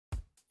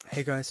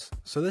Hey guys,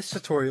 so this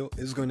tutorial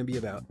is going to be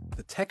about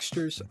the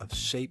textures of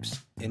shapes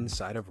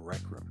inside of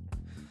RecRoom.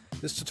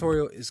 This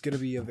tutorial is going to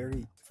be a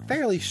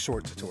fairly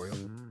short tutorial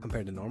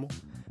compared to normal,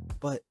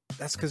 but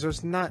that's because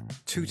there's not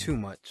too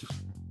much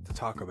to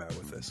talk about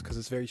with this, because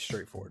it's very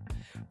straightforward.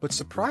 But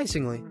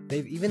surprisingly,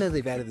 even though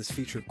they've added this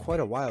feature quite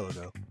a while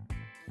ago,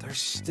 there's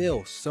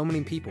still so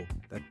many people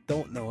that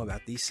don't know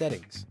about these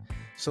settings.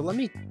 So let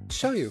me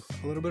show you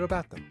a little bit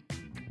about them.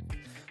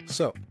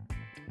 So,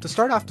 to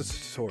start off this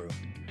tutorial,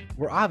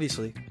 we're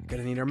obviously going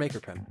to need our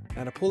maker pen.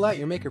 Now to pull out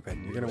your maker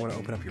pen, you're going to want to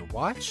open up your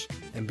watch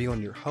and be on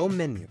your home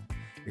menu.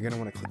 You're going to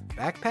want to click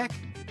backpack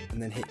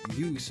and then hit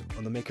use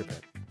on the maker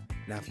pen.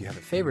 Now if you have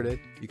it favorited,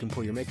 you can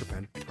pull your maker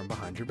pen from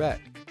behind your back.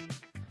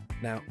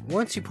 Now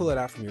once you pull it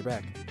out from your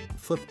back,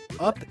 flip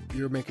up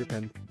your maker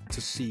pen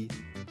to see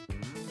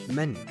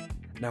menu.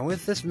 Now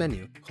with this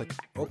menu, click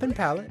open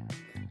palette,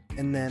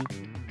 and then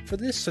for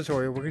this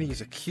tutorial we're going to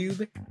use a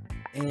cube,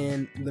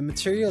 and the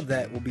material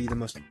that will be the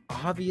most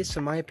obvious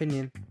in my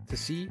opinion to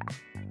see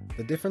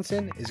the difference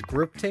in is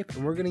grip tape,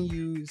 and we're going to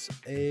use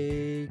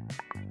a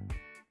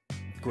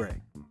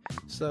gray.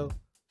 So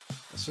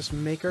let's just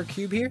make our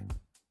cube here.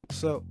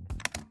 So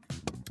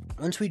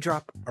once we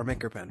drop our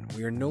maker pen,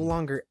 we are no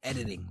longer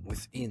editing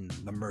within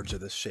the merge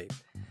of this shape.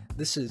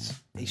 This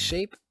is a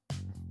shape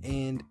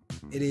and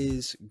it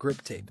is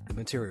grip tape, the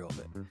material of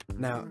it.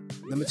 Now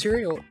the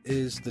material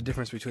is the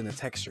difference between the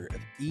texture of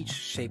each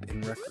shape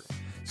in RecRoom.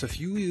 So if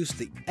you use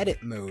the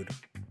edit mode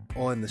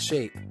on the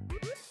shape,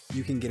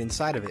 you can get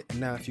inside of it.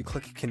 And now if you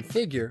click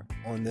configure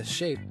on this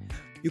shape,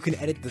 you can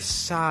edit the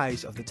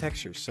size of the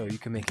texture. So you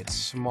can make it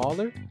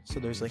smaller, so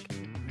there's like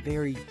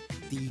very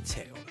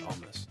detailed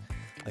almost,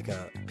 like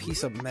a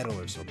piece of metal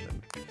or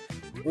something.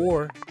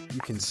 Or you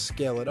can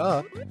scale it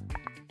up.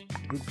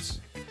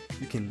 Oops.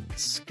 You can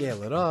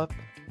scale it up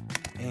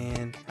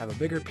and have a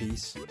bigger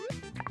piece,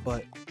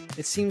 but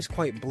it seems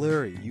quite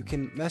blurry. You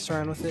can mess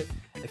around with it.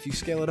 If you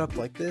scale it up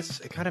like this,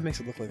 it kind of makes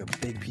it look like a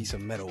big piece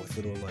of metal with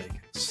little like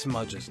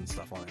smudges and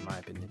stuff on it, in my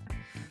opinion.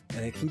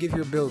 And it can give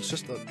your builds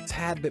just a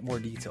tad bit more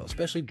detail,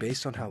 especially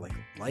based on how like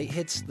light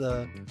hits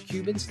the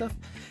cube and stuff.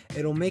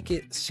 It'll make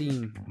it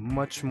seem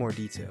much more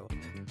detailed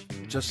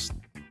just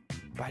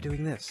by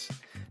doing this.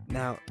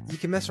 Now, you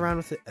can mess around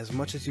with it as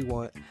much as you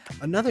want.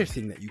 Another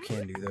thing that you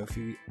can do though, if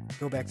you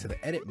go back to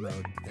the edit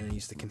mode and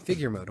use the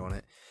configure mode on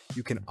it,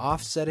 you can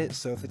offset it.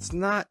 So if it's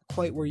not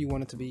quite where you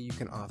want it to be, you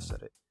can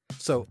offset it.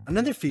 So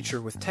another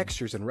feature with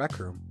textures in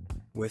RecRoom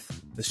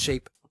with the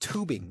shape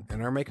tubing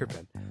in our maker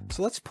pen.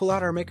 So let's pull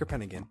out our maker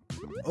pen again,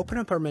 open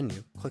up our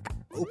menu, click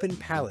open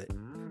palette,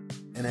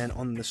 and then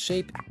on the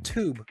shape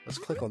tube, let's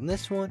click on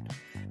this one.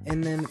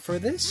 And then for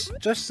this,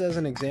 just as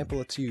an example,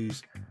 let's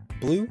use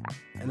blue,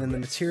 and then the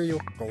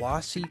material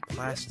glossy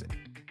plastic.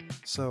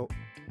 So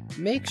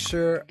make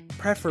sure,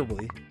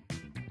 preferably,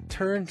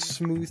 turn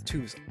smooth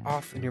tubes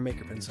off in your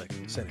maker pen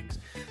settings.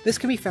 This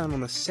can be found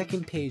on the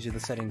second page of the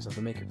settings of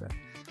the maker pen.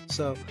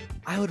 So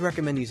I would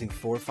recommend using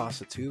 4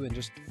 faucet tube and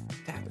just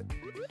tap it.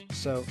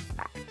 So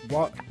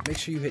make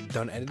sure you hit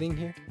done editing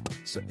here,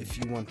 so if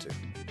you want to.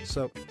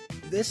 So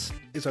this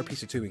is our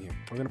piece of tubing here.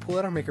 We're going to pull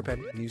out our maker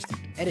pen and use the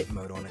edit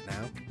mode on it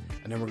now.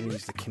 And then we're going to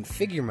use the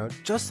configure mode,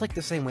 just like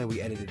the same way we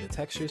edited the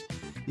textures.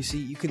 You see,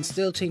 you can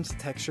still change the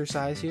texture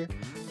size here,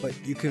 but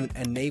you can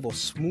enable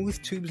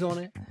smooth tubes on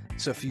it.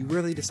 So if you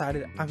really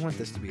decided, I want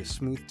this to be a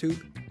smooth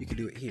tube, you can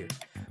do it here.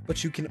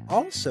 But you can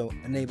also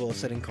enable a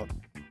setting called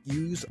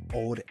use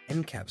old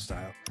end cap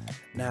style.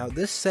 Now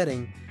this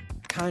setting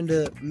kind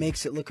of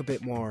makes it look a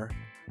bit more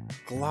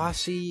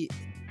glossy,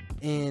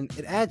 and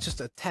it adds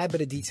just a tad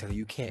bit of detail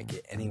you can't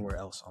get anywhere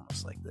else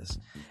almost like this.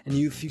 And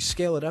if you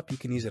scale it up, you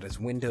can use it as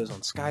windows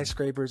on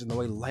skyscrapers, and the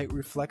way light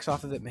reflects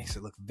off of it makes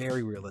it look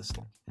very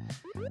realistic.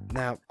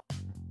 Now,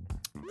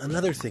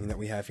 another thing that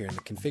we have here in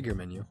the configure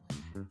menu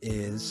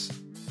is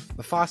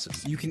the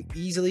faucets. You can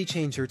easily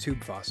change your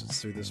tube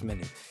faucets through this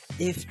menu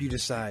if you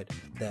decide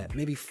that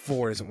maybe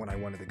 4 isn't what I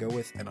wanted to go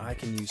with and I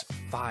can use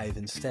 5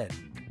 instead.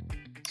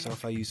 So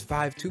if I use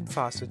 5 tube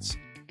faucets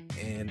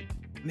and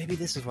maybe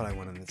this is what I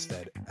wanted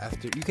instead,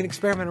 you can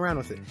experiment around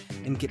with it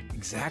and get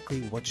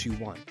exactly what you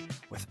want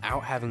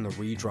without having to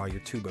redraw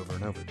your tube over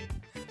and over.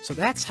 So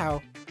that's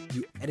how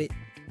you edit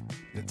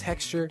the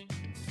texture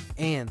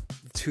and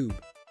the tube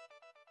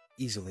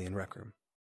easily in RecRoom.